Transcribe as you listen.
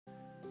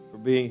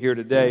being here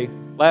today.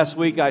 Last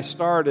week I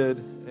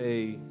started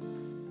a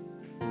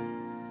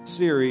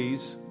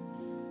series.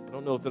 I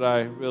don't know that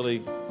I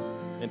really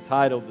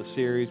entitled the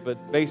series,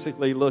 but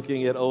basically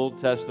looking at Old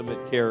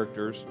Testament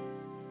characters.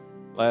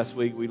 Last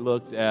week we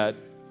looked at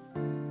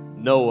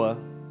Noah,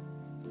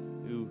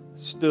 who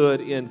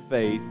stood in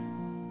faith.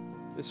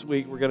 This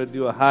week we're going to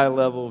do a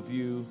high-level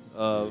view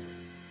of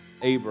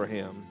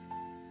Abraham.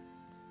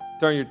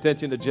 Turn your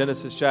attention to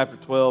Genesis chapter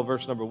 12,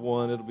 verse number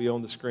 1. It'll be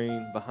on the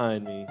screen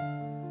behind me.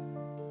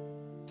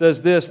 It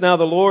says this, "Now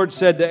the Lord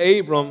said to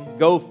Abram,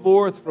 go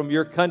forth from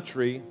your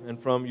country and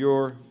from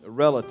your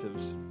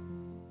relatives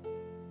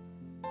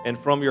and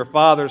from your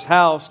father's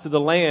house to the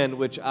land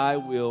which I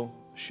will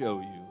show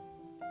you."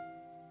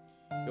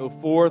 Go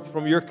forth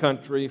from your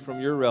country,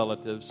 from your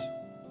relatives,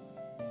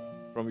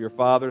 from your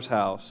father's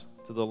house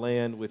to the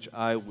land which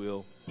I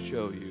will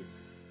show you.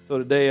 So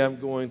today I'm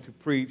going to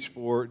preach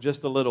for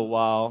just a little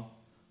while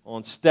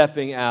on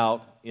stepping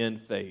out in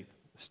faith.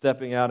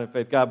 Stepping out in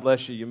faith. God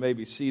bless you. You may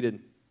be seated.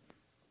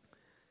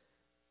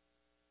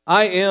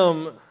 I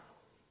am,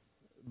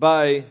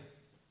 by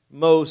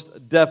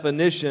most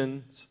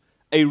definitions,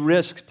 a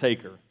risk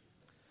taker.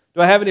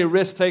 Do I have any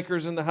risk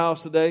takers in the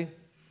house today?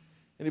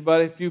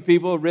 Anybody? A few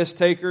people, risk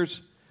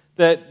takers,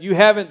 that you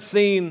haven't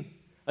seen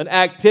an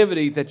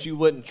activity that you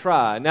wouldn't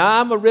try. Now,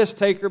 I'm a risk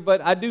taker,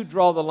 but I do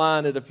draw the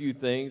line at a few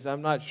things.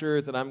 I'm not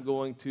sure that I'm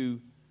going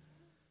to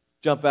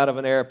jump out of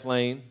an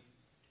airplane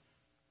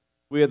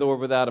with or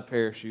without a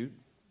parachute.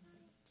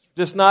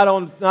 Just not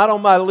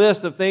on my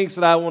list of things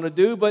that I want to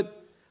do. But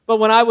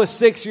when I was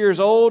 6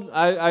 years old,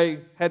 I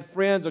had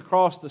friends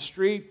across the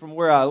street from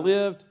where I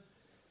lived.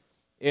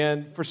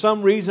 And for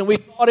some reason, we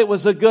thought it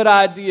was a good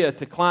idea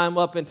to climb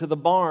up into the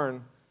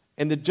barn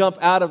and to jump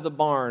out of the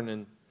barn.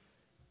 And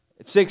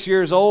at 6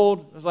 years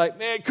old, I was like,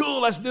 man,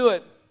 cool, let's do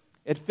it.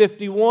 At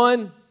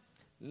 51,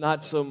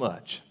 not so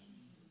much.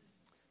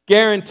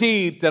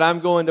 Guaranteed that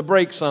I'm going to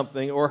break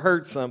something or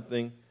hurt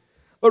something.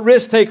 But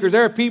risk takers,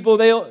 there are people,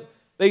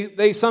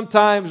 they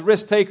sometimes,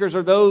 risk takers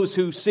are those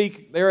who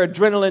they're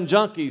adrenaline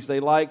junkies.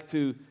 They like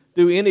to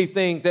do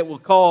anything that will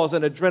cause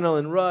an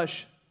adrenaline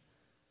rush.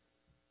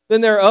 Then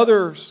there are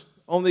others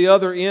on the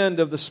other end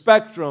of the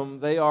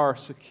spectrum. They are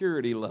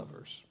security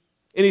lovers.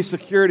 Any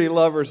security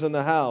lovers in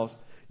the house?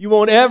 You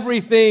want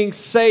everything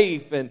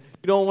safe, and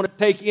you don't want to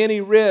take any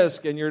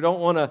risk, and you don't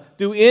want to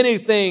do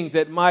anything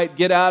that might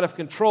get out of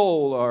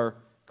control or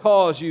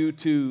cause you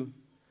to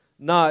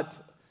not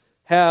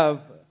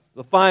have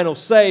the final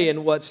say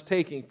in what's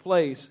taking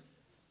place.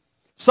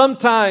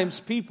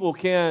 Sometimes people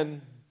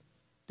can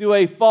do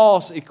a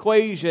false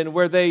equation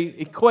where they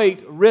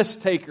equate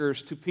risk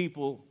takers to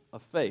people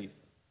of faith.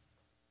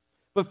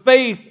 But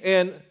faith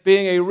and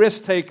being a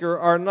risk taker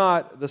are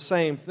not the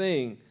same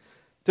thing.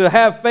 To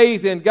have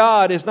faith in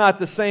God is not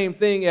the same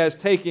thing as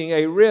taking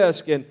a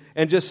risk and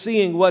just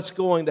seeing what's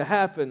going to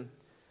happen.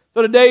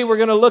 So today we're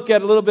going to look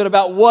at a little bit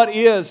about what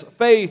is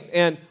faith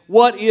and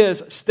what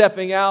is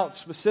stepping out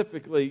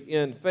specifically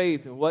in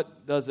faith and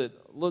what does it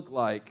look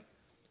like.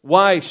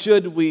 Why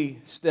should we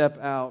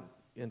step out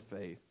in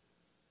faith?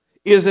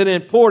 Is it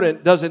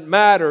important? Does it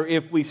matter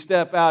if we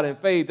step out in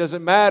faith? Does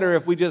it matter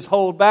if we just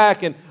hold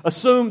back and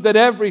assume that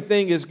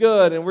everything is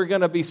good and we're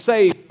going to be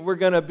safe, we're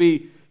going to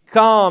be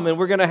calm, and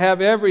we're going to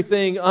have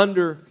everything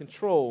under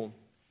control?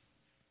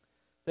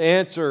 To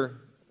answer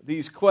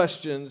these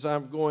questions,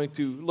 I'm going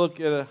to look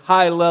at a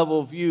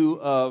high-level view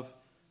of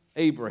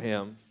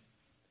Abraham.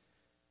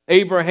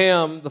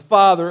 Abraham, the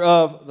father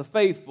of the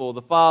faithful,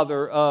 the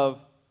father of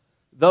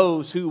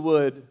those who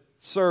would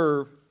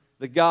serve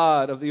the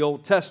God of the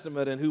Old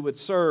Testament and who would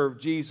serve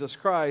Jesus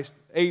Christ.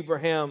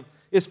 Abraham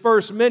is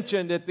first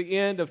mentioned at the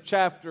end of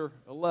chapter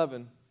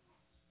 11.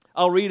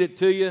 I'll read it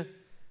to you.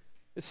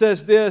 It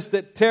says this,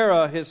 that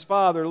Terah, his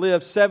father,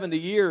 lived 70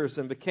 years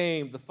and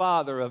became the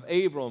father of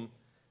Abram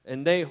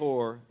and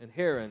Nahor and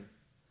Haran.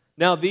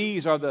 Now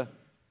these are the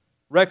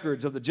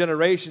records of the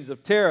generations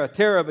of Terah.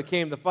 Terah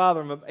became the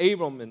father of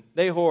Abram and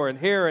Nahor and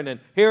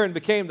Haran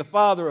became the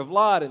father of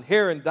Lot, and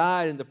Haran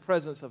died in the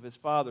presence of his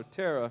father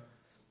Terah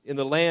in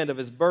the land of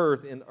his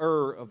birth in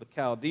Ur of the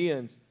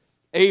Chaldeans.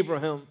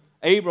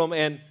 Abram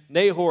and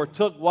Nahor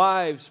took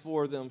wives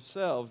for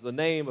themselves. The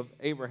name of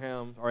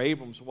Abraham, or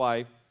Abram's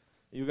wife,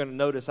 you're going to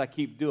notice I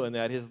keep doing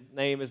that. His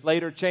name is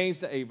later changed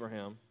to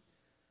Abraham.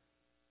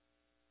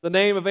 The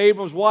name of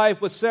Abram's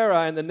wife was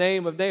Sarah, and the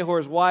name of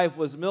Nahor's wife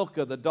was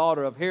Milcah, the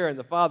daughter of Haran,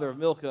 the father of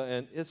Milcah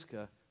and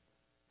Iscah.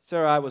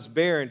 Sarai was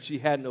barren, she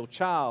had no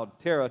child.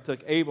 Terah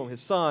took Abram his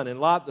son,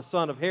 and Lot the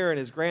son of Haran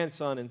his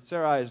grandson, and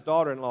Sarai his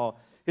daughter-in-law,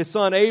 his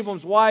son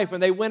Abram's wife,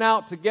 and they went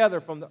out together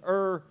from the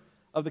Ur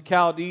of the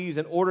Chaldees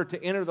in order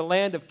to enter the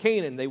land of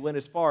Canaan. They went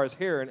as far as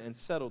Haran and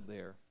settled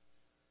there.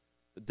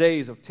 The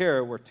days of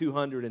Terah were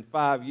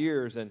 205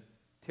 years, and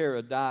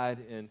Terah died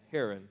in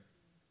Haran.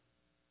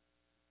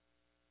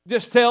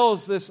 Just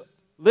tells this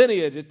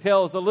lineage. It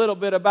tells a little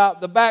bit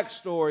about the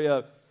backstory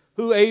of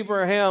who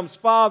Abraham's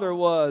father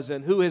was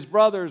and who his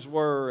brothers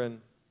were and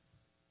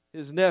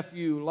his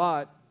nephew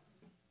Lot.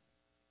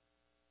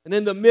 And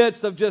in the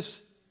midst of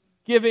just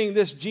giving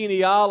this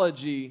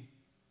genealogy,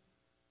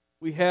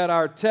 we had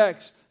our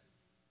text.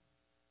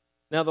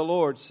 Now the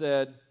Lord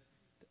said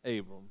to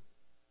Abram,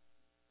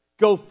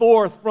 "Go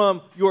forth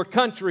from your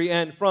country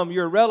and from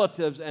your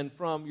relatives and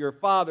from your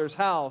father's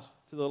house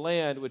to the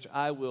land which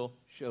I will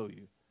show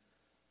you."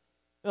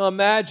 Now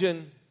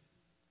imagine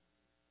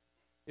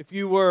if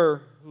you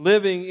were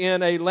living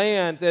in a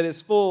land that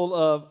is full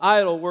of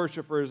idol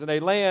worshipers and a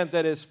land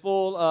that is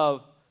full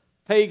of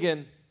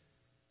pagan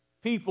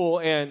people,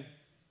 and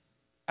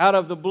out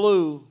of the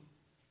blue,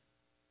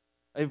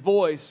 a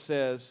voice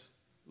says,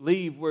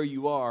 "Leave where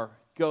you are,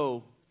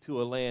 go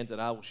to a land that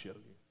I will show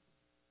you."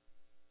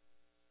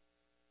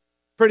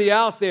 Pretty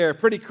out there,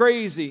 pretty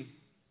crazy.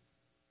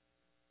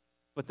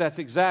 But that's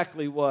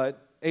exactly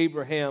what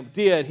Abraham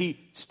did. He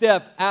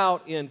stepped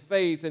out in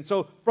faith. And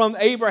so from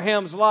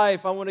Abraham's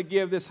life, I want to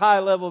give this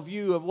high-level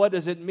view of what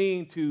does it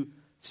mean to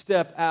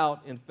step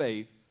out in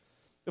faith.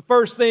 The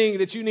first thing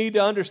that you need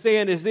to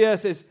understand is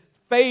this, is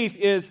faith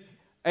is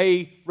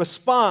a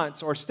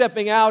response, or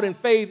stepping out in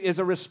faith is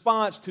a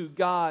response to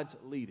God's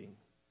leading.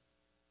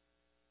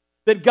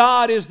 That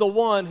God is the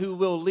one who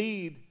will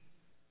lead,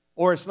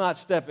 or it's not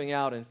stepping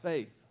out in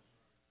faith.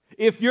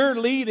 If you're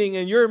leading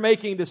and you're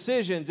making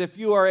decisions, if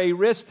you are a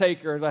risk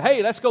taker, like,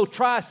 hey, let's go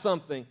try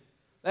something,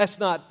 that's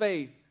not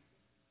faith.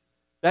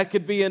 That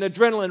could be an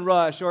adrenaline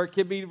rush, or it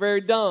could be very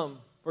dumb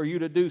for you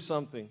to do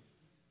something.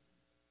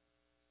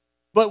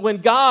 But when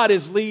God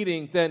is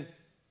leading, then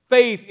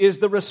faith is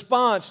the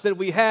response that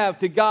we have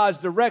to God's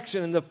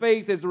direction, and the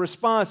faith is the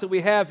response that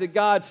we have to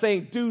God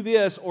saying, do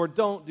this or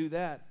don't do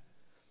that.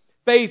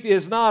 Faith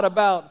is not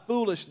about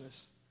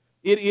foolishness.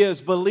 It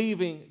is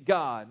believing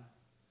God.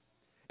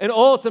 And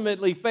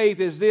ultimately, faith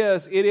is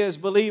this. It is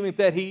believing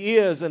that He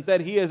is, and that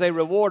He is a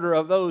rewarder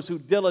of those who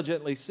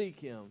diligently seek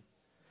Him.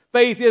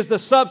 Faith is the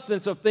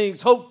substance of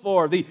things hoped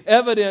for, the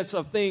evidence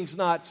of things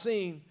not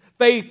seen.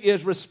 Faith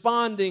is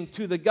responding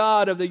to the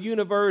God of the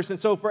universe. And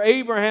so for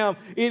Abraham,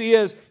 it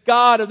is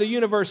God of the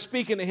universe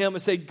speaking to him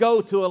and saying,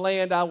 go to a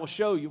land I will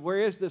show you. Where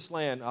is this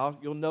land?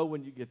 You'll know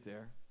when you get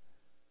there.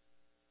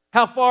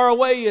 How far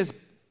away is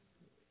it?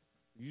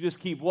 You just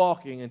keep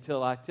walking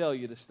until I tell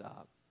you to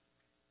stop.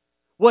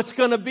 What's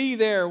going to be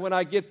there when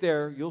I get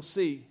there? You'll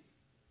see.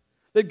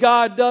 That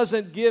God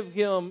doesn't give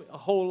him a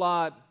whole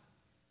lot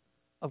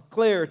of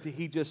clarity.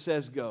 He just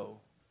says go.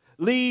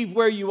 Leave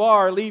where you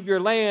are, leave your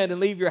land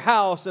and leave your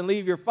house and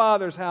leave your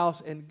father's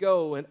house and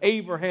go. And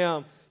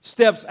Abraham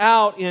steps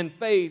out in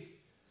faith.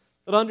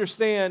 But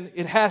understand,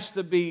 it has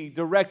to be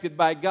directed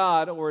by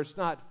God or it's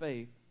not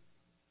faith.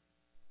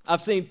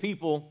 I've seen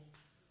people,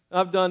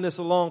 I've done this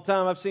a long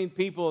time, I've seen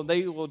people,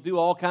 they will do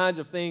all kinds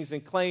of things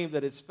and claim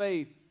that it's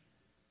faith.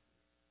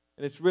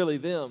 And it's really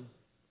them.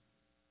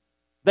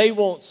 They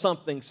want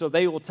something, so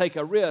they will take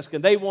a risk.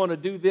 And they want to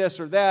do this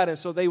or that, and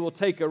so they will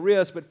take a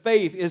risk. But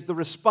faith is the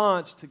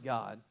response to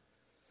God.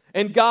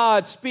 And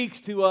God speaks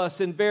to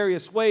us in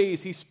various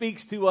ways. He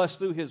speaks to us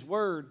through His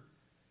Word.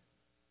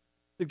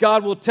 That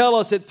God will tell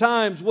us at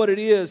times what it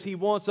is He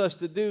wants us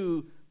to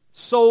do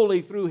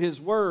solely through His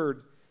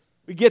Word.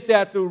 We get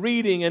that through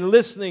reading and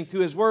listening to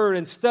His Word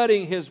and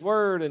studying His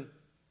Word. And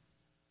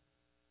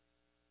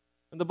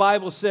the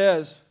Bible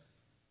says,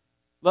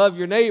 love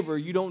your neighbor.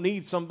 You don't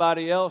need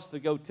somebody else to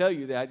go tell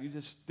you that. You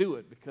just do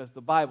it because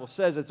the Bible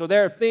says it. So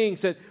there are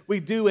things that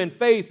we do in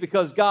faith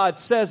because God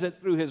says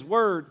it through His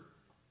Word.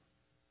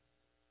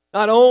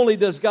 Not only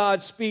does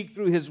God speak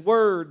through His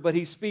Word, but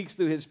He speaks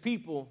through His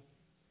people.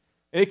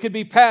 And it could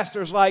be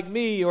pastors like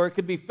me, or it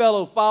could be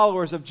fellow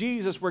followers of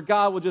Jesus where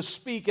God will just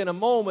speak in a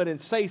moment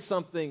and say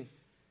something.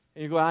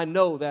 And you go, I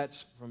know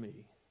that's for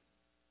me.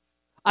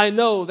 I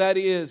know that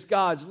is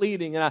God's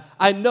leading, and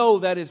I know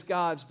that is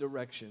God's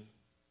direction.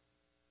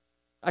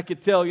 I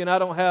could tell you, and I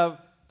don't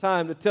have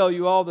time to tell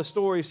you all the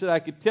stories that I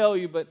could tell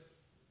you, but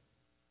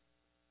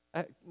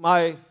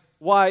my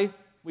wife,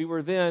 we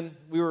were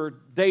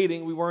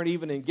dating, we weren't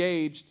even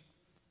engaged.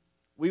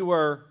 We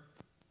were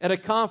at a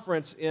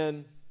conference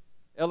in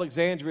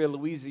Alexandria,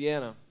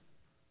 Louisiana.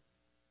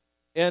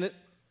 And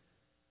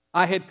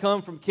I had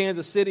come from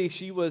Kansas City.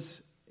 She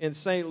was in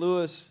St.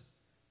 Louis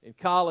in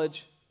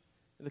college.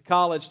 And the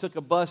college took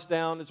a bus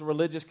down. It's a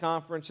religious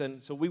conference,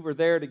 and so we were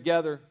there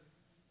together.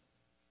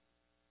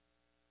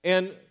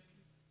 And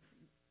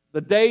the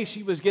day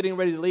she was getting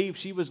ready to leave,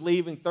 she was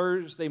leaving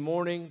Thursday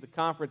morning. The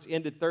conference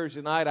ended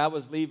Thursday night. I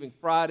was leaving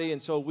Friday.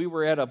 And so we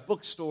were at a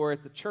bookstore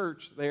at the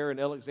church there in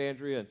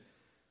Alexandria. And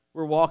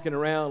we're walking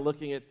around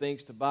looking at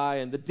things to buy.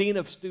 And the dean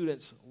of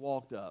students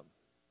walked up.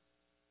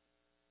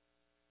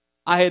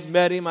 I had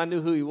met him. I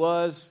knew who he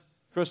was.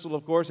 Crystal,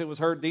 of course, it was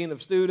her dean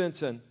of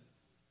students. And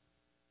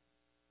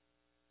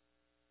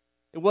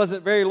it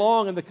wasn't very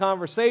long in the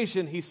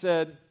conversation. He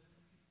said,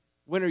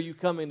 when are you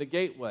coming to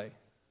Gateway?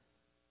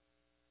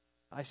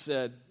 I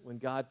said, when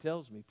God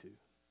tells me to.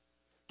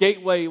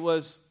 Gateway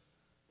was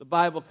the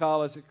Bible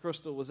college that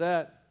Crystal was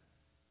at.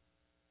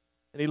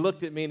 And he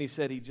looked at me and he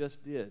said, he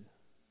just did.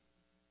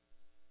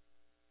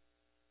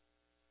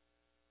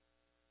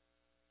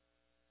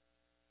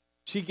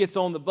 She gets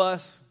on the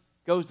bus,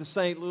 goes to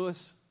St.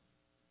 Louis.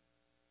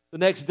 The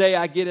next day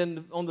I get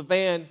on the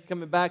van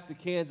coming back to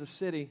Kansas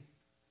City.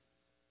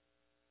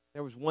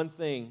 There was one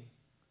thing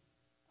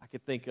I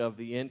could think of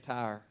the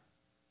entire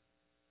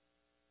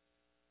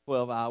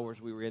 12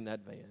 hours we were in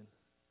that van.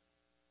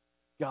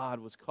 God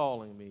was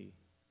calling me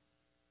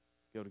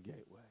to go to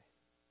Gateway.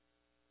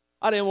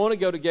 I didn't want to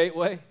go to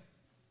Gateway.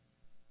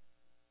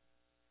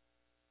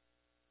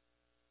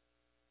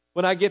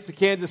 When I get to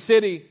Kansas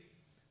City,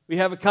 we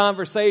have a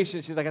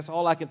conversation. She's like, that's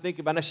all I can think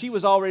about. Now, she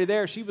was already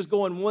there. She was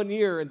going 1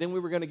 year, and then we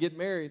were going to get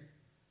married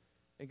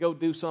and go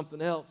do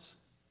something else.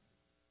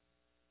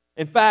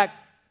 In fact,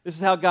 this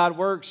is how God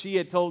works. She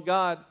had told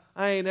God,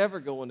 I ain't ever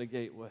going to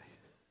Gateway.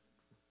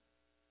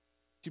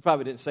 She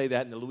probably didn't say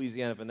that in the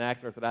Louisiana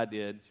vernacular that I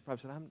did. She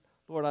probably said,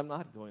 Lord, I'm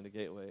not going to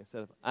Gateway. I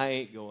said, I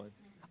ain't going.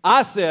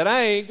 I said,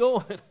 I ain't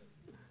going.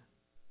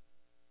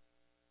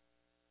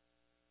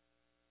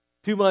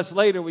 2 months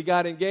later, we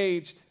got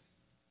engaged.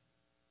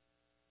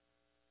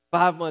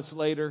 5 months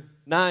later,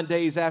 9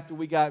 days after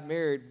we got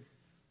married,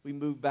 we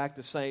moved back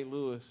to St.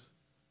 Louis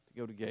to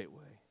go to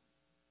Gateway.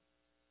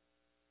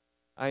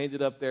 I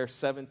ended up there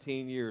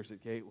 17 years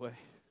at Gateway.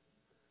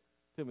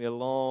 It took me a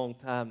long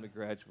time to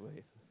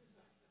graduate.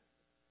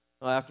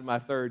 Well, after my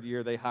third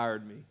year, they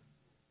hired me.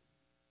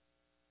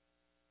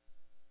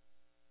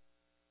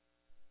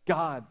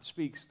 God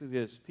speaks through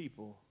His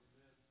people.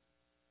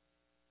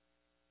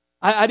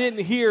 I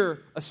didn't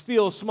hear a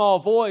still small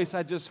voice.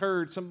 I just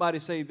heard somebody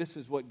say, this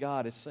is what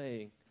God is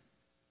saying.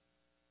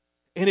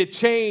 And it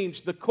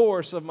changed the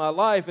course of my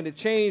life, and it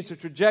changed the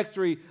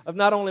trajectory of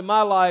not only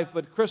my life,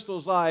 but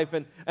Crystal's life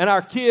and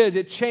our kids.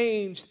 It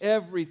changed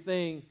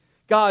everything.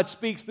 God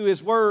speaks through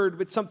His Word,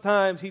 but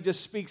sometimes He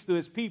just speaks through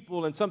His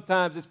people, and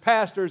sometimes it's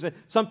pastors, and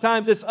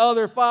sometimes it's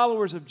other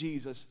followers of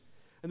Jesus.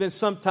 And then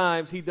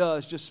sometimes He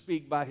does just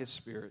speak by His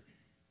Spirit.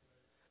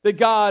 That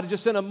God,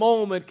 just in a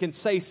moment, can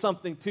say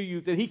something to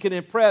you that He can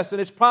impress. And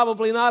it's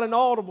probably not an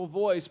audible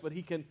voice, but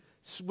He can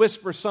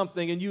whisper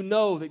something, and you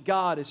know that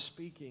God is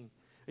speaking.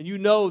 And you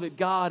know that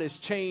God is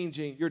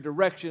changing your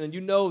direction. And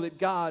you know that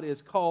God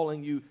is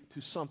calling you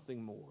to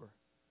something more.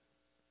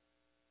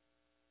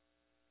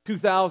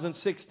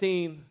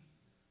 2016,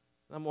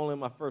 I'm only on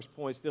my first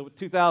point still, but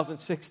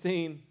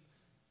 2016,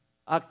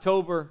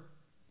 October,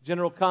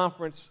 General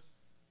Conference.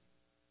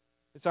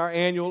 It's our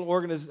annual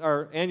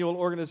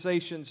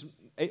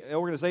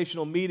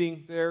organizational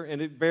meeting there,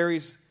 and it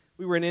varies.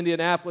 We were in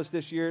Indianapolis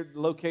this year.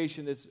 The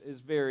location is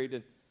varied.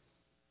 And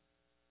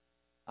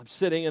I'm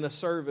sitting in a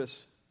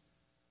service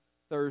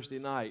Thursday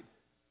night,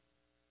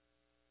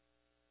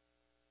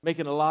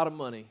 making a lot of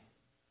money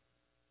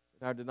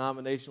at our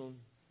denomination's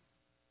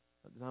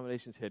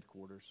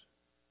headquarters.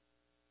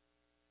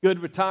 Good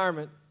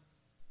retirement.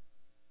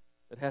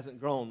 It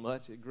hasn't grown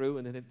much. It grew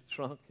and then it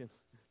shrunk. It's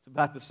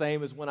about the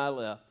same as when I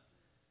left.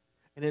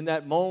 And in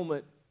that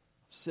moment,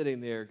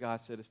 sitting there,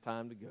 God said, it's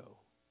time to go.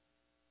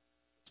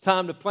 It's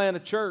time to plant a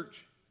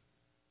church.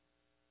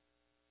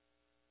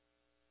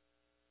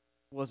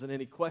 There wasn't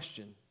any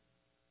question.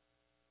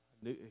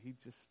 He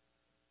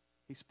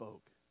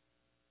spoke.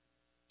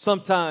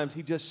 Sometimes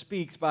He just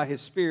speaks by His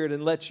Spirit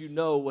and lets you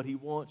know what He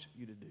wants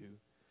you to do.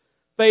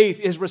 Faith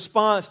is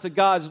response to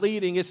God's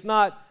leading. It's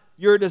not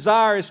your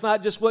desire. It's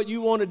not just what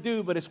you want to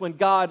do, but it's when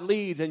God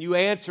leads and you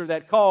answer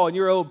that call and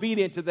you're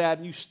obedient to that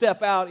and you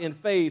step out in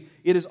faith.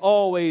 It is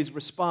always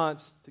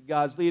response to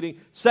God's leading.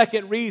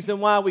 Second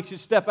reason why we should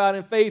step out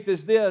in faith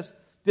is this: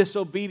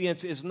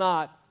 disobedience is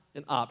not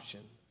an option.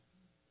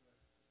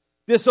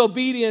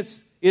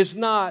 Disobedience is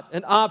not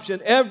an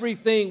option.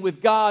 Everything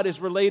with God is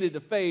related to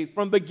faith.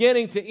 From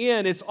beginning to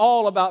end, it's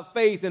all about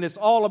faith, and it's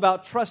all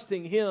about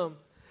trusting Him.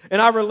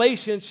 And our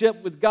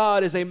relationship with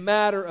God is a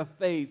matter of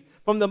faith.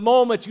 From the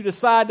moment you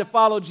decide to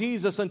follow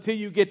Jesus until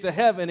you get to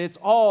heaven, it's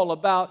all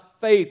about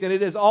faith, and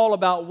it is all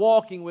about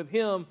walking with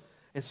Him,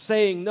 and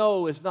saying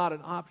no is not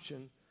an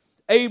option.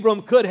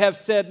 Abram could have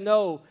said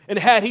no, and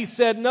had he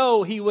said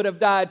no, he would have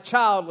died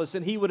childless,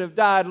 and he would have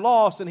died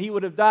lost, and he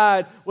would have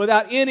died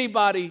without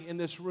anybody in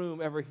this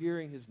room ever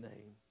hearing his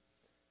name.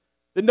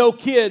 That no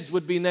kids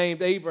would be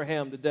named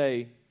Abraham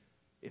today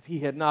if he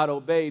had not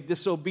obeyed.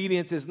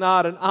 Disobedience is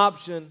not an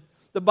option.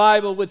 The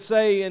Bible would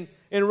say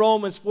in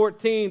Romans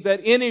 14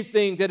 that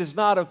anything that is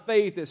not of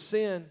faith is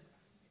sin.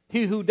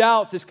 He who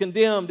doubts is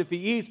condemned if he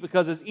eats,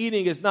 because his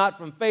eating is not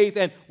from faith,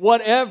 and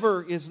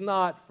whatever is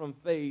not from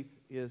faith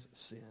is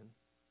sin.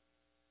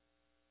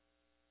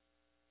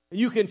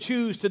 You can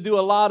choose to do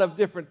a lot of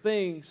different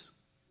things,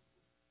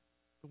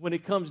 but when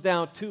it comes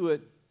down to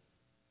it,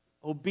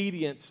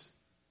 obedience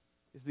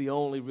is the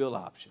only real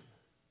option.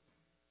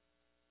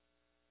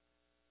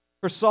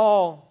 For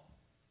Saul,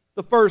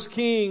 the first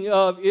king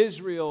of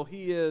Israel,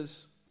 he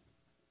is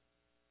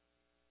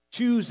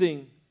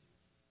choosing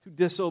to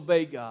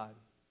disobey God.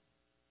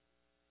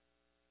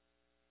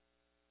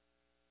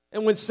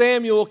 And when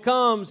Samuel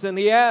comes and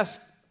he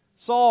asks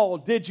Saul,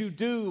 did you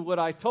do what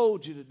I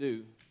told you to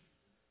do?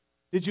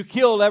 Did you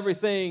kill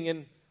everything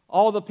and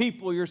all the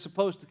people you're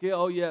supposed to kill?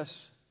 Oh,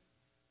 yes.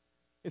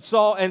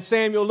 And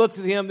Samuel looks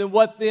at him, then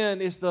what then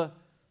is the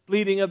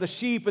bleating of the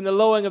sheep and the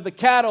lowing of the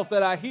cattle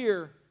that I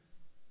hear?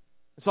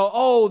 So,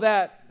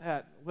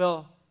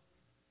 well,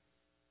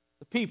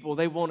 the people,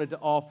 they wanted to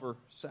offer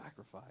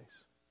sacrifice.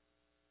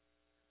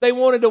 They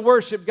wanted to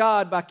worship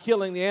God by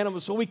killing the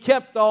animals. So we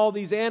kept all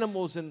these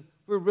animals and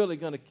we're really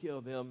going to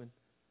kill them. And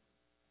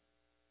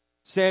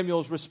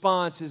Samuel's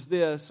response is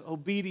this: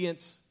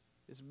 obedience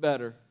is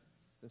better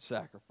than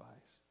sacrifice.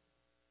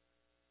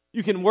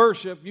 You can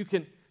worship, you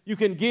can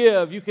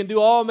give, you can do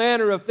all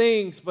manner of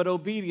things, but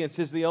obedience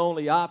is the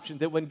only option.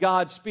 That when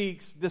God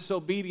speaks,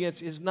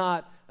 disobedience is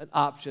not an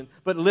option.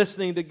 But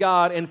listening to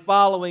God and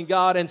following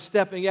God and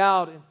stepping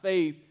out in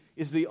faith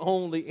is the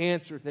only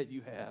answer that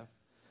you have.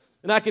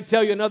 And I could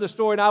tell you another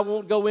story, and I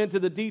won't go into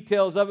the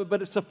details of it,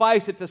 but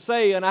suffice it to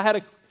say, and I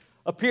had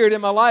a period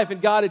in my life,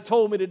 and God had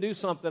told me to do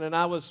something, and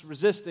I was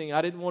resisting.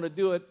 I didn't want to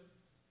do it.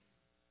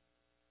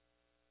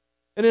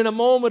 And in a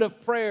moment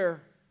of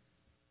prayer,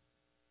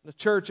 in the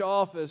church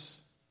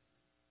office,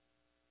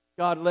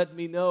 God let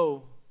me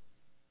know,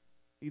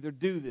 either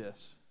do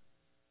this,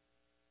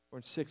 or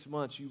in 6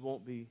 months you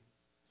won't be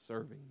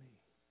serving me.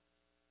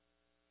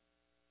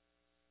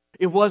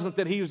 It wasn't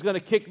that He was going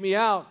to kick me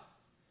out.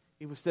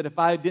 It was that if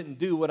I didn't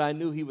do what I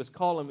knew He was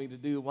calling me to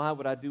do, why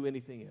would I do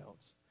anything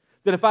else?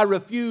 That if I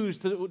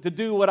refused to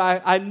do what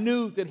I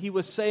knew that He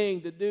was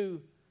saying to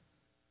do,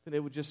 then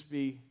it would just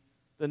be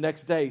the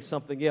next day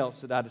something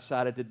else that I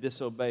decided to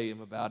disobey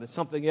Him about, and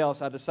something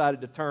else I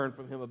decided to turn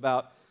from Him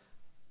about.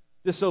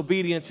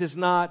 Disobedience is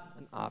not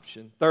an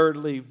option.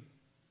 Thirdly,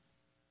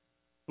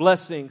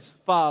 blessings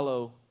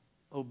follow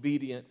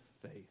obedient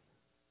faith.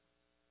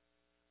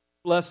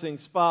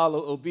 Blessings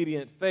follow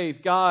obedient faith.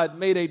 God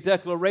made a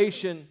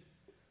declaration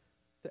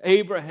to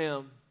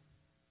Abraham.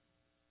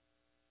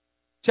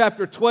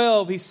 Chapter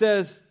 12, He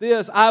says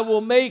this: I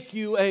will make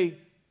you a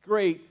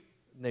great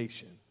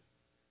nation,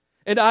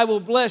 and I will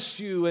bless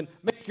you and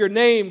make your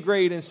name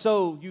great, and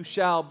so you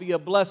shall be a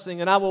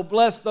blessing. And I will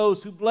bless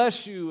those who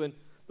bless you, and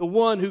the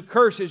one who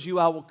curses you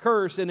I will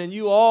curse, and in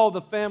you all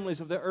the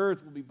families of the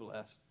earth will be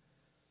blessed.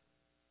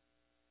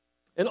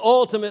 And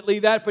ultimately,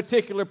 that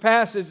particular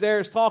passage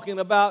there is talking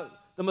about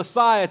the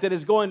Messiah that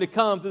is going to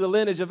come through the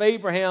lineage of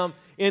Abraham.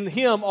 In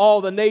Him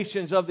all the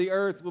nations of the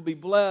earth will be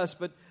blessed.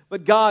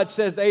 But God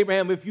says to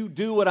Abraham, if you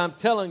do what I'm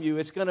telling you,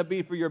 it's going to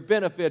be for your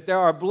benefit. There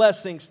are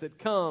blessings that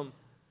come.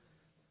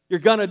 You're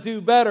going to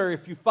do better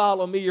if you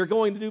follow me. You're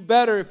going to do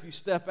better if you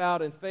step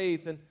out in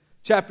faith. In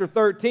chapter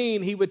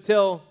 13,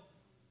 the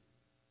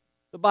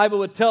Bible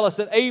would tell us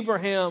that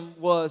Abraham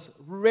was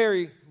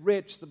very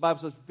rich. The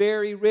Bible says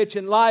very rich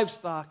in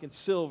livestock and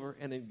silver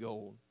and in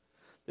gold.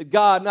 That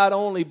God not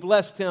only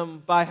blessed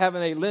him by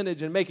having a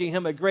lineage and making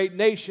him a great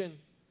nation,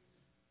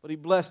 but He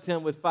blessed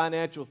him with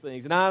financial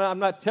things. And I'm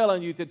not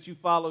telling you that you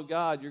follow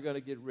God, you're going to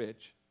get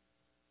rich.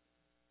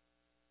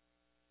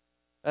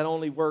 That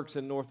only works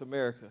in North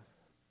America.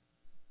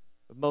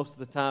 But most of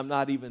the time,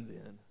 not even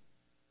then.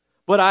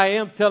 But I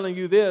am telling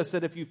you this,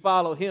 that if you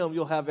follow Him,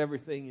 you'll have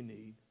everything you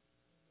need.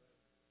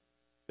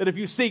 That if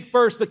you seek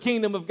first the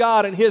kingdom of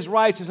God and His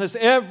righteousness,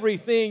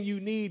 everything you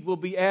need will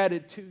be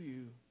added to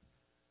you.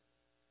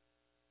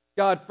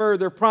 God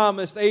further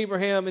promised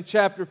Abraham in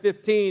chapter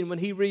 15, when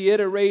He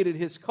reiterated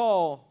His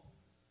call,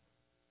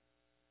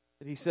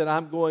 that He said,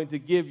 I'm going to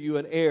give you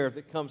an heir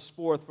that comes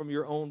forth from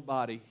your own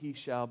body. He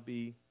shall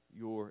be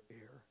your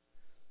heir.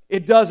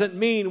 It doesn't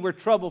mean we're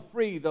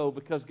trouble-free, though,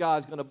 because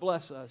God's going to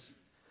bless us.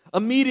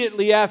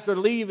 Immediately after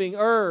leaving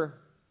Ur,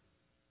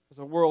 there's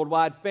a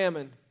worldwide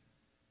famine.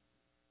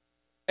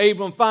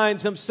 Abram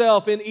finds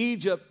himself in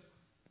Egypt.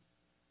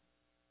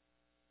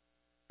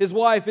 His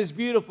wife is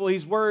beautiful.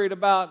 He's worried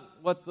about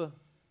what the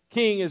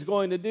king is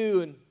going to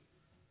do, and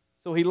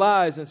so he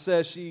lies and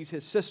says she's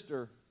his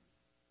sister.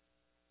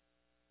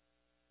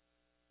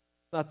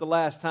 It's not the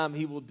last time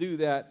he will do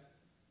that.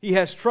 He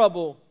has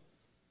trouble,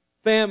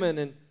 famine,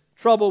 and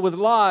trouble with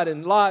Lot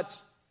and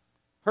Lot's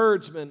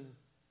herdsmen,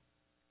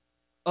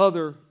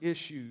 other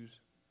issues.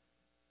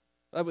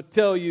 I would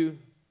tell you,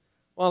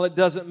 while it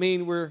doesn't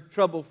mean we're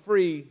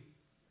trouble-free,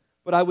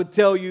 but I would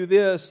tell you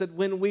this, that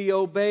when we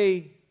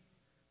obey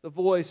the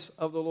voice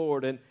of the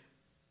Lord and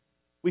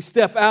we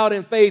step out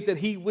in faith, that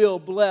He will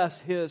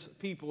bless His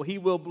people. He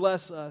will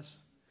bless us.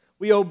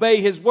 We obey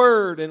His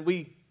word and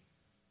we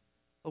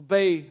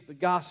obey the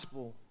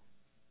gospel.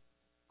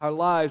 Our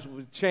lives will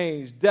be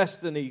changed.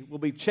 Destiny will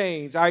be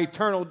changed. Our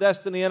eternal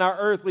destiny and our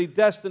earthly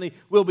destiny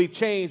will be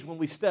changed when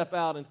we step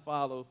out and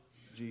follow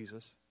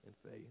Jesus in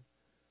faith.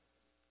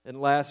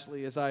 And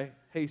lastly, as I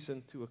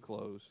hasten to a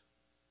close,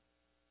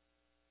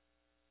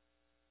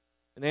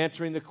 in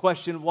answering the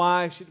question,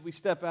 why should we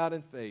step out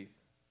in faith?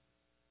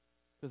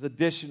 Because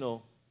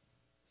additional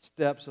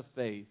steps of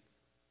faith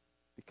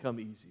become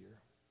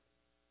easier.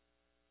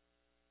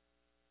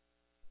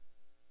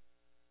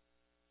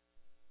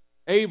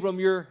 Abram,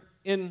 you're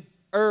in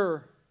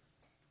Ur.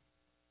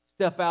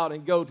 Step out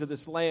and go to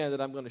this land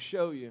that I'm going to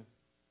show you.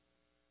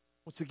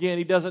 Once again,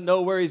 he doesn't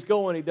know where he's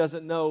going. He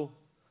doesn't know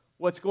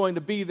what's going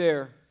to be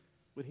there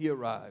when he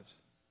arrives.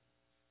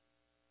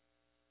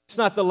 It's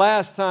not the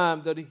last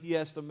time that he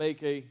has to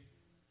make a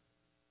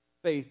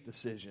faith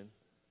decision.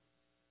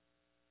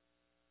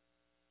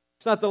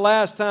 It's not the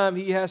last time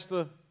he has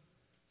to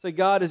say,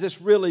 God, is this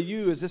really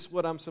you? Is this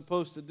what I'm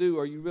supposed to do?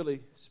 Are you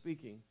really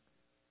speaking?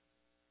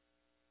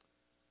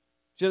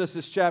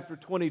 Genesis chapter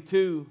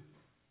 22,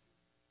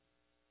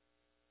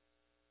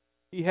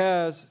 he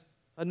has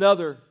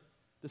another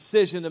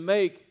decision to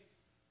make.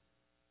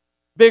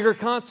 Bigger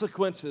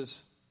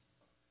consequences,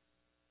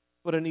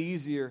 but an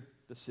easier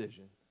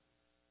decision.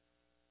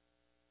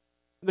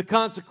 And the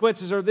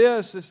consequences are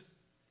this, is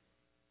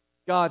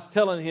God's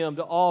telling him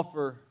to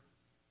offer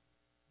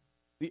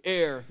the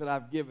heir that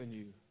I've given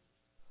you.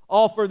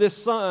 Offer this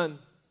son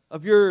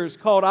of yours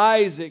called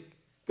Isaac.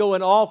 Go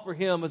and offer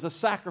him as a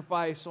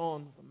sacrifice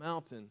on the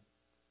mountain.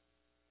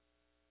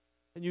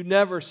 And you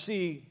never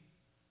see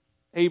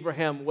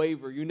Abraham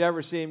waver. You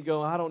never see him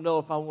go, I don't know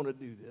if I want to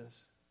do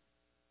this.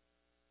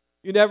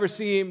 You never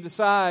see him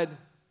decide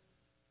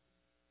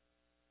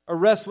or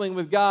wrestling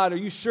with God. Are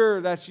you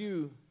sure that's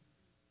you?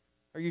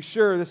 Are you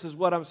sure this is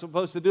what I'm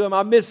supposed to do? Am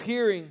I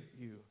mishearing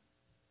you?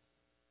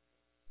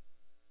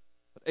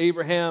 But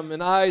Abraham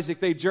and Isaac,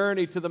 they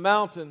journeyed to the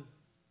mountain,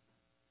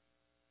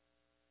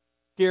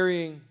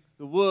 carrying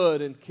the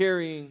wood and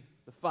carrying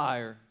the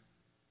fire.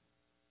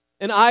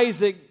 And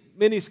Isaac,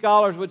 many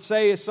scholars would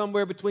say, is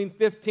somewhere between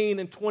 15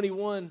 and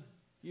 21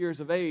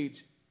 years of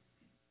age.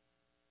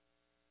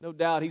 No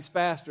doubt he's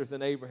faster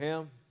than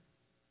Abraham.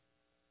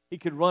 He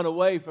could run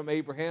away from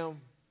Abraham.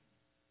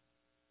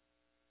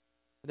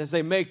 And as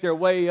they make their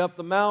way up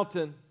the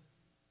mountain,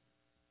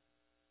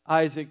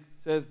 Isaac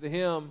says to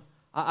him,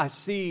 I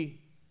see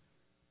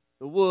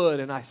the wood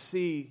and I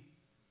see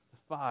the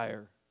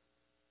fire,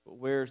 but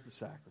where's the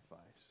sacrifice?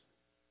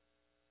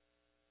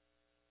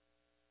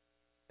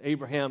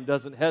 Abraham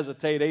doesn't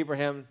hesitate.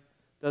 Abraham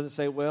doesn't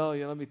say, well,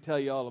 let me tell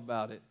you all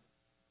about it.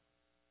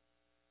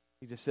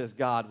 He just says,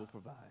 God will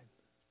provide.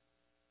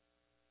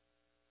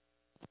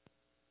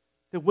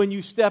 That when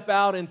you step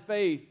out in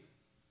faith,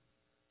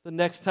 the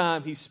next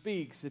time he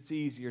speaks, it's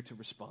easier to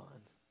respond.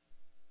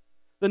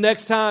 The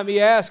next time he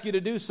asks you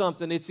to do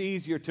something, it's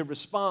easier to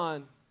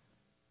respond.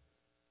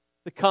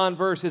 The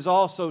converse is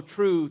also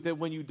true, that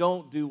when you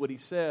don't do what he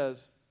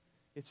says,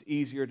 it's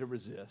easier to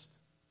resist.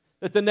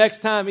 That the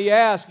next time he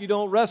asks, you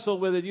don't wrestle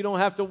with it. You don't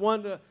have to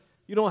wonder.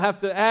 You don't have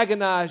to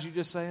agonize. You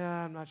just say,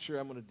 I'm not sure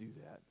I'm going to do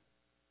that.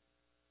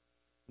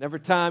 And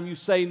every time you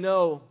say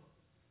no,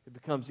 it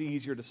becomes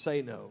easier to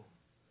say no.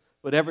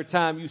 But every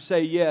time you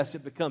say yes,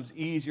 it becomes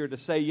easier to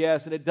say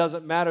yes. And it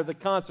doesn't matter the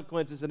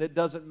consequences, and it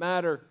doesn't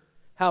matter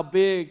how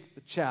big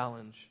the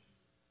challenge.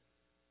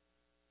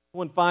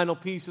 One final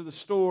piece of the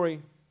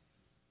story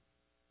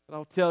that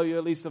I'll tell you,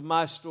 at least of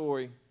my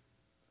story. It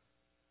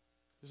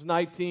was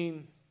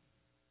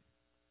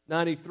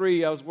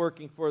 1993. I was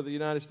working for the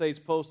United States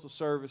Postal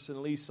Service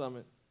in Lee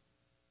Summit,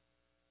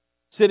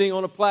 sitting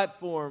on a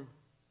platform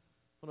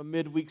on a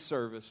midweek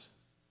service.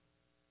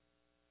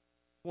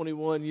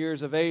 21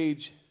 years of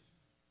age,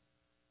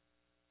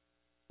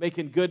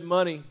 making good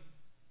money.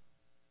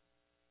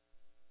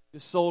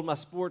 Just sold my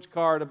sports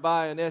car to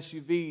buy an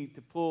SUV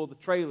to pull the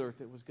trailer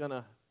that was going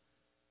to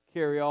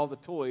carry all the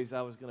toys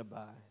I was going to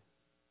buy.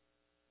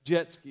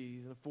 Jet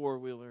skis and a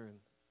four-wheeler. And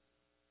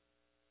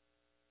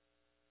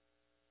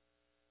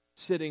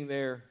sitting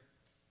there,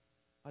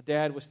 my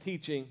dad was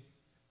teaching.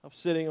 I was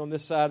sitting on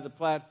this side of the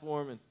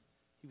platform, and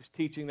he was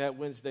teaching that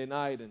Wednesday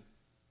night. And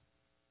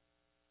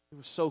it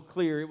was so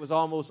clear, it was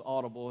almost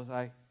audible as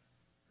I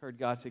heard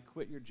God say,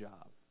 quit your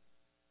job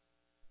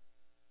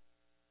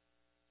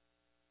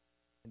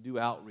and do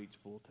outreach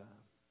full time.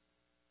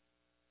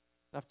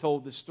 I've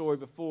told this story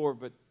before,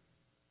 but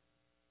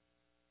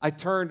I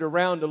turned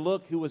around to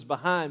look who was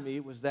behind me.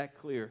 It was that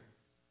clear.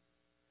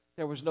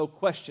 There was no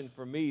question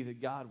for me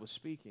that God was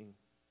speaking.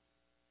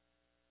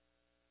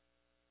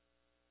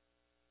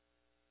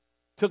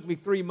 It took me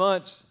 3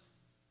 months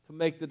to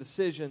make the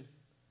decision,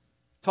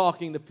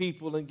 talking to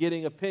people and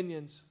getting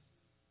opinions.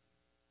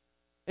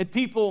 And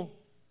people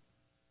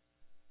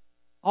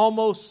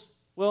almost,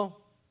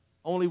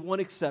 only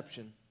one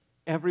exception.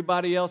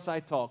 Everybody else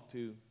I talk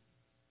to,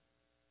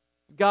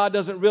 God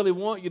doesn't really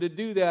want you to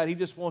do that. He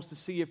just wants to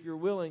see if you're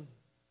willing.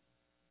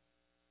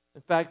 In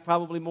fact,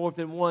 probably more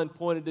than one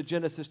pointed to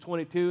Genesis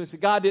 22 and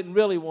said God didn't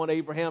really want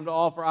Abraham to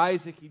offer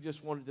Isaac. He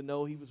just wanted to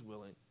know he was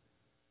willing.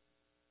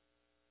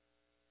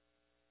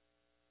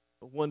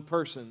 But one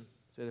person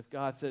said, if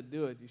God said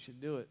do it, you should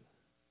do it.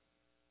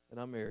 And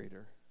I married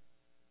her.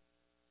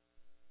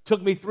 It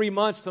took me 3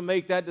 months to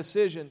make that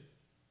decision.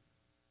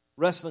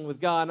 Wrestling with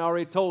God. And I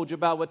already told you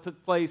about what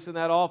took place in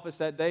that office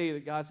that day,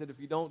 that God said, if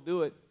you don't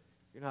do it,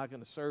 you're not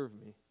going to serve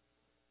me.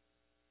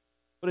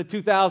 But in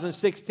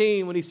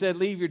 2016, when he said,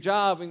 leave your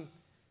job and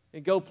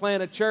go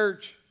plant a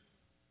church,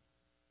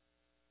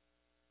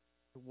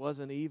 it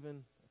wasn't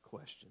even a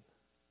question.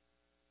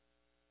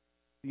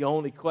 The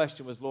only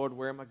question was, Lord,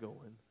 where am I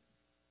going?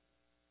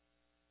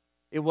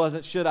 It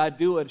wasn't, should I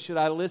do it? Should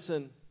I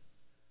listen?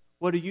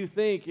 What do you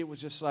think? It was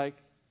just like,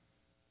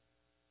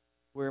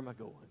 where am I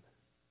going?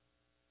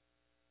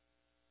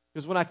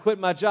 Because when I quit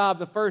my job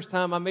the first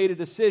time, I made a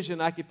decision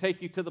I could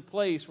take you to the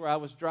place where I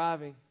was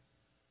driving.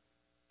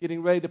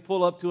 getting ready to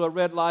pull up to a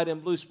red light in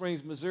Blue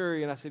Springs,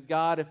 Missouri, and I said,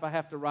 God, if I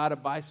have to ride a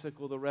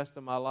bicycle the rest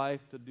of my life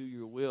to do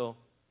your will,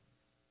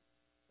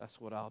 that's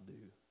what I'll do.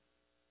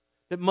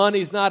 That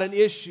money's not an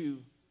issue.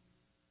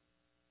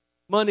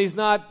 Money's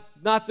not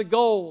the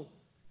goal.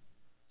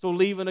 So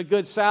leaving a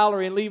good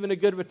salary and leaving a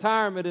good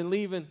retirement and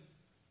leaving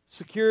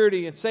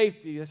security and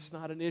safety, that's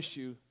not an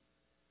issue.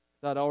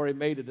 I'd already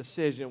made a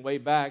decision way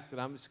back that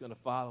I'm just going to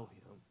follow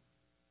Him.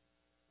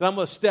 That I'm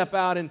going to step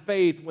out in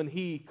faith when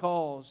He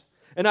calls.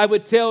 And I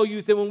would tell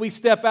you that when we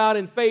step out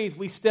in faith,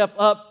 we step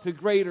up to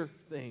greater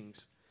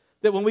things.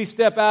 That when we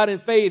step out in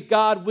faith,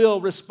 God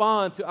will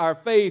respond to our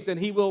faith, and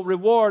He will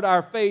reward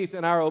our faith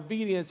and our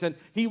obedience, and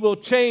He will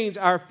change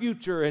our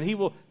future, and He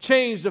will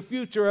change the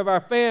future of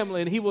our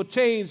family, and He will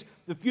change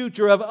the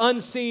future of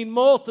unseen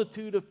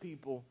multitude of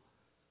people.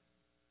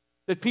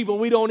 That people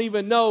we don't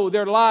even know,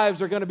 their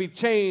lives are going to be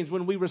changed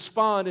when we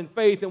respond in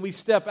faith and we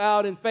step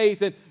out in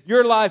faith. And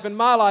your life and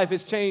my life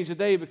is changed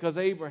today because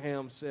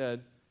Abraham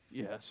said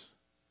yes.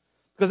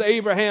 Because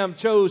Abraham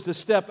chose to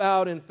step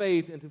out in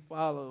faith and to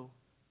follow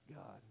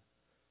God.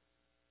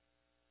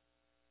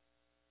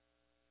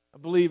 I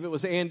believe it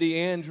was Andy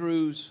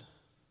Andrews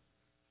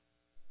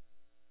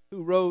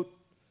who wrote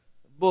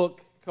a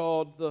book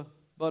called The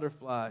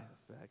Butterfly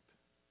Effect.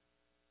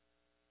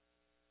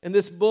 In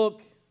this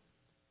book,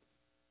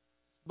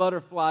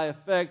 Butterfly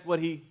Effect, what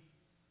he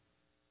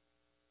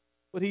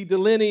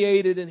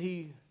delineated and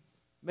he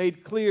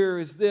made clear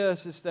is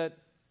this, is that,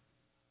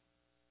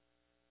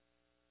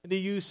 and he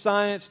used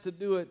science to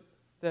do it,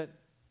 that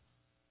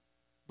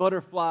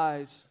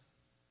butterflies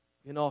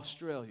in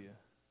Australia,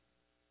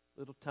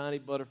 little tiny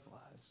butterflies,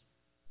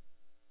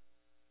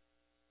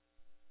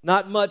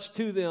 not much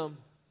to them,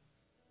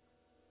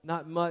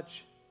 not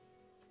much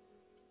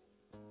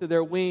to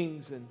their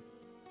wings, and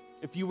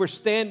if you were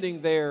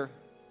standing there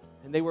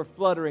and they were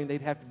fluttering,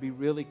 they'd have to be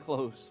really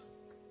close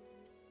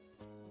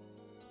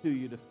to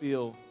you to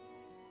feel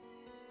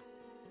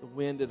the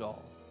wind at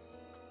all.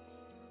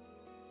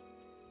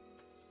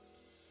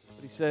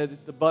 But he said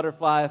the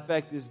butterfly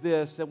effect is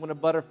this, that when a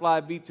butterfly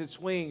beats its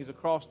wings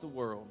across the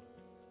world,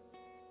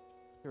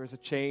 there is a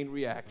chain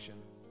reaction.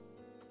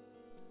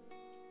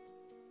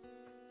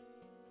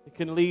 It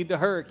can lead to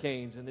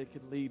hurricanes, and it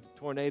can lead to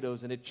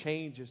tornadoes, and it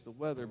changes the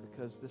weather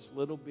because this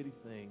little bitty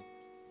thing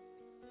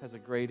has a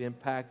great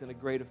impact and a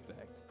great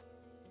effect.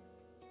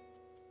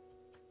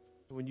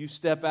 When you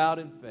step out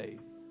in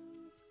faith,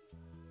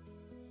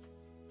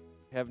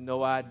 you have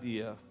no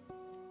idea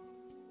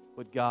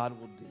what God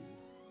will do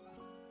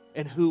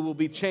and who will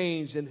be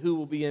changed and who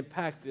will be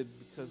impacted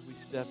because we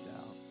stepped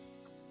out.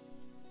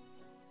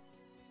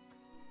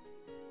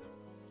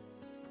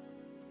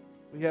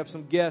 We have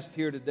some guests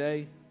here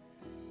today.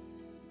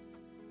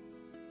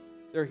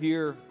 They're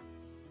here.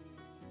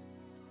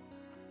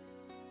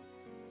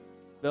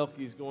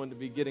 Belky's going to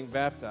be getting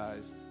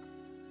baptized.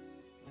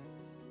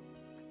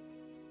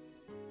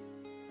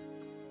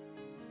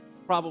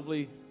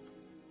 Probably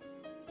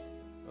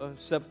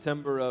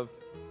September of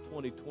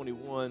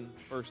 2021,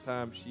 first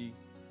time she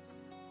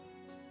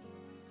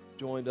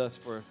joined us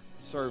for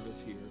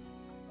service here.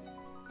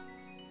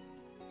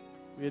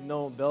 We had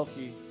known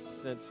Belky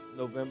since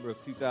November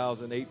of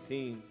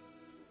 2018.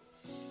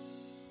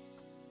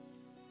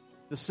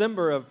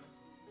 December of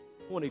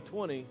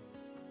 2020,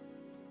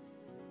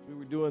 we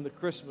were doing the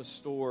Christmas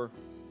store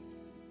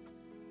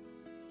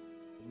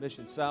in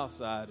Mission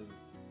Southside, and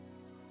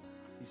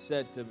she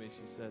said to me,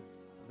 she said,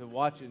 I've been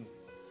watching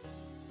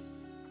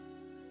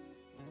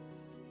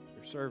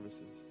your services.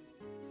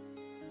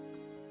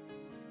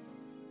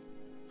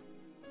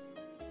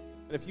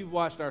 And if you've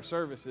watched our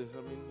services,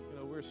 I mean, you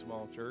know, we're a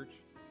small church.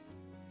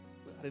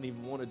 I didn't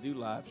even want to do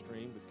live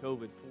stream, but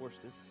COVID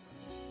forced it.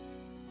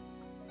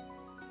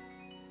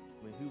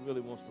 I mean, who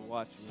really wants to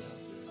watch me out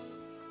there?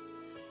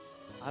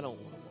 I don't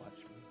want to watch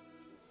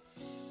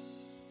me.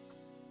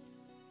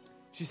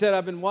 She said,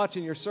 I've been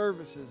watching your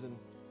services, and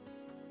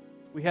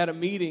we had a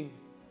meeting,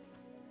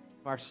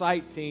 our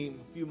site team,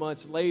 a few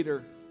months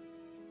later.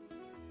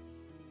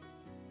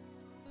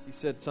 He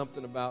said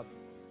something about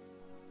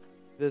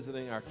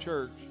visiting our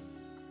church.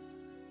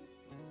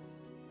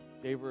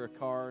 Gave her a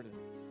card, and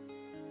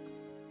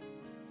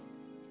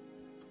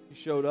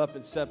she showed up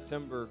in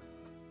September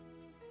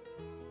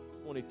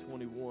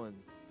 2021.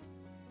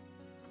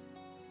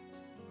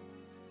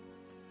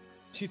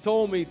 She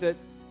told me that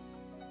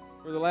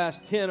for the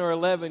last 10 or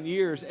 11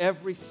 years,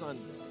 every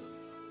Sunday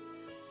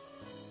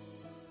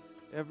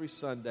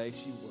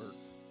she worked,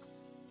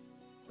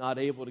 not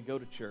able to go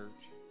to church.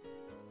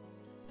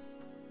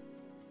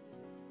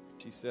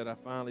 She said, I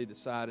finally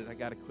decided I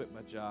got to quit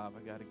my job.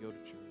 I got to go to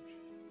church.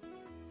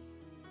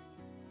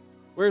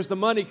 Where's the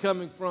money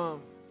coming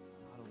from?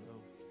 I don't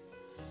know.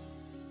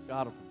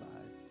 God will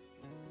provide.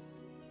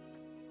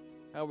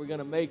 How are we going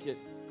to make it?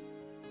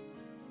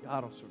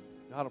 God will provide.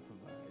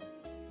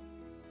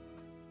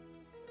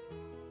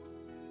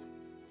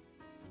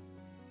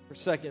 Her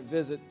second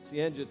visit,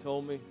 Cienja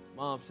told me,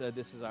 Mom said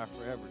this is our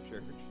forever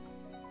church.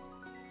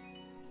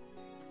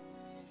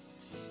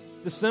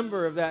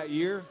 December of that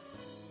year,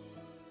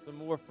 some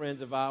more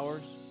friends of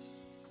ours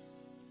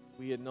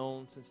we had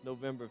known since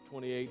November of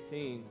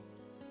 2018.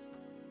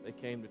 They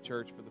came to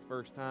church for the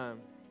first time,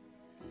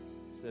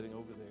 sitting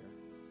over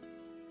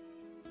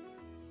there.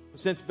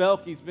 Since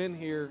Belky's been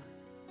here,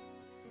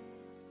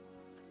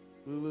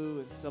 Lulu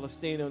and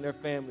Celestino and their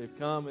family have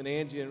come, and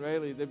Angie and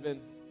Rayleigh, they've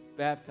been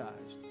baptized.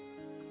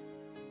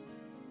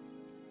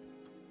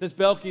 Since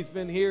Belky's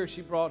been here,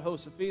 she brought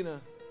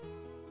Josefina,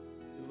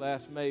 who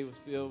last May was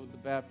filled with the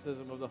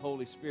baptism of the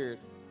Holy Spirit.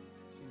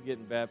 She's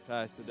getting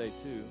baptized today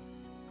too.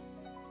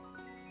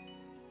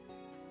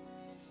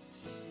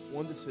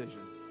 One decision.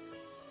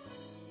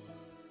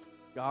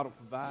 God will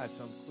provide,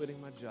 so I'm quitting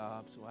my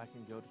job so I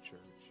can go to church.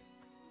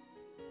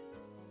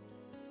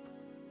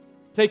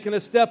 Taking a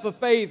step of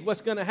faith,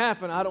 what's going to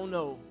happen? I don't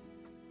know.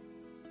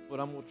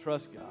 But I'm going to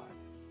trust God.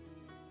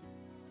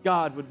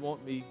 God would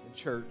want me in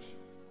church,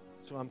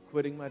 so I'm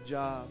quitting my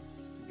job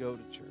to go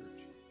to church.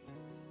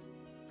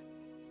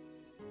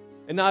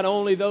 And not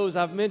only those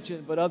I've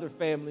mentioned, but other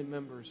family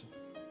members.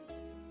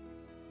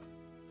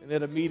 And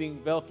at a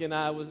meeting Belky and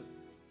I we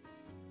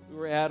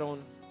were at on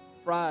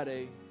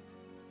Friday,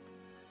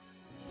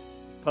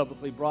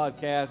 publicly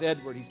broadcast,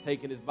 Edward, he's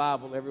taking his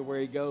Bible everywhere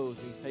he goes.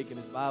 He's taking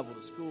his Bible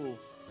to school.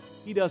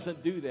 He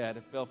doesn't do that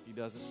if Belky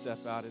doesn't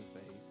step out in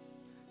faith.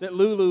 That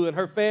Lulu and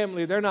her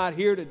family, they're not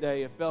here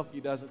today if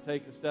Belky doesn't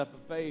take a step of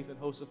faith. And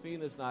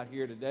Josefina's not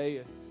here today,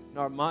 and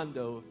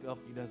Armando, if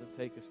Belky doesn't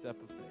take a step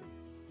of faith.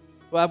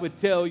 What I would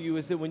tell you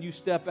is that when you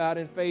step out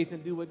in faith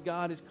and do what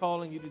God is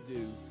calling you to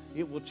do,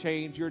 it will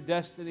change your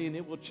destiny, and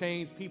it will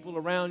change people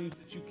around you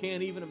that you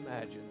can't even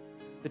imagine,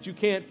 that you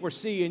can't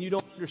foresee and you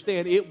don't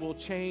understand. It will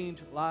change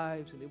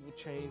lives, and it will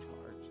change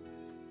hearts.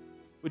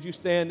 Would you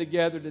stand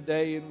together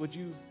today, and would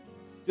you,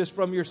 just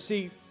from your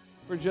seat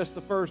for just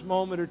the first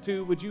moment or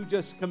two, would you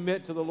just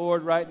commit to the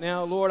Lord right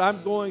now? Lord,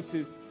 I'm going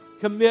to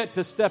commit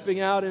to stepping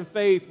out in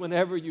faith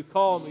whenever you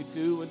call me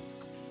to. And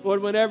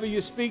Lord, whenever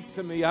you speak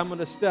to me, I'm going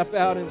to step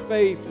out in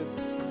faith.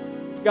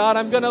 And God,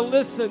 I'm going to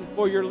listen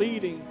for your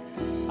leading.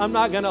 I'm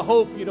not going to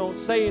hope you don't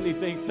say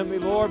anything to me,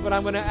 Lord, but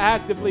I'm going to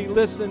actively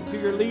listen to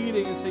your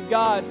leading and say,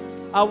 God,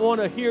 I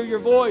want to hear your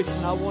voice,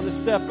 and I want to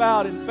step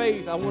out in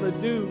faith. I want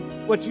to do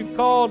what you've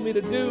called me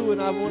to do,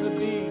 and I want to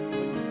be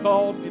what you've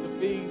called me to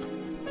be.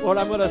 Lord,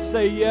 I'm going to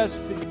say yes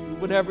to you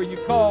whenever you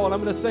call, and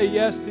I'm going to say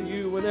yes to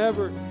you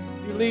whenever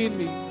you lead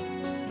me.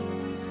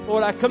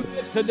 Lord, I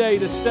commit today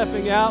to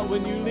stepping out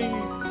when you lead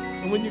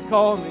and when you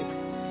call me.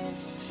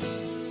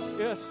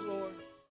 Yes, Lord.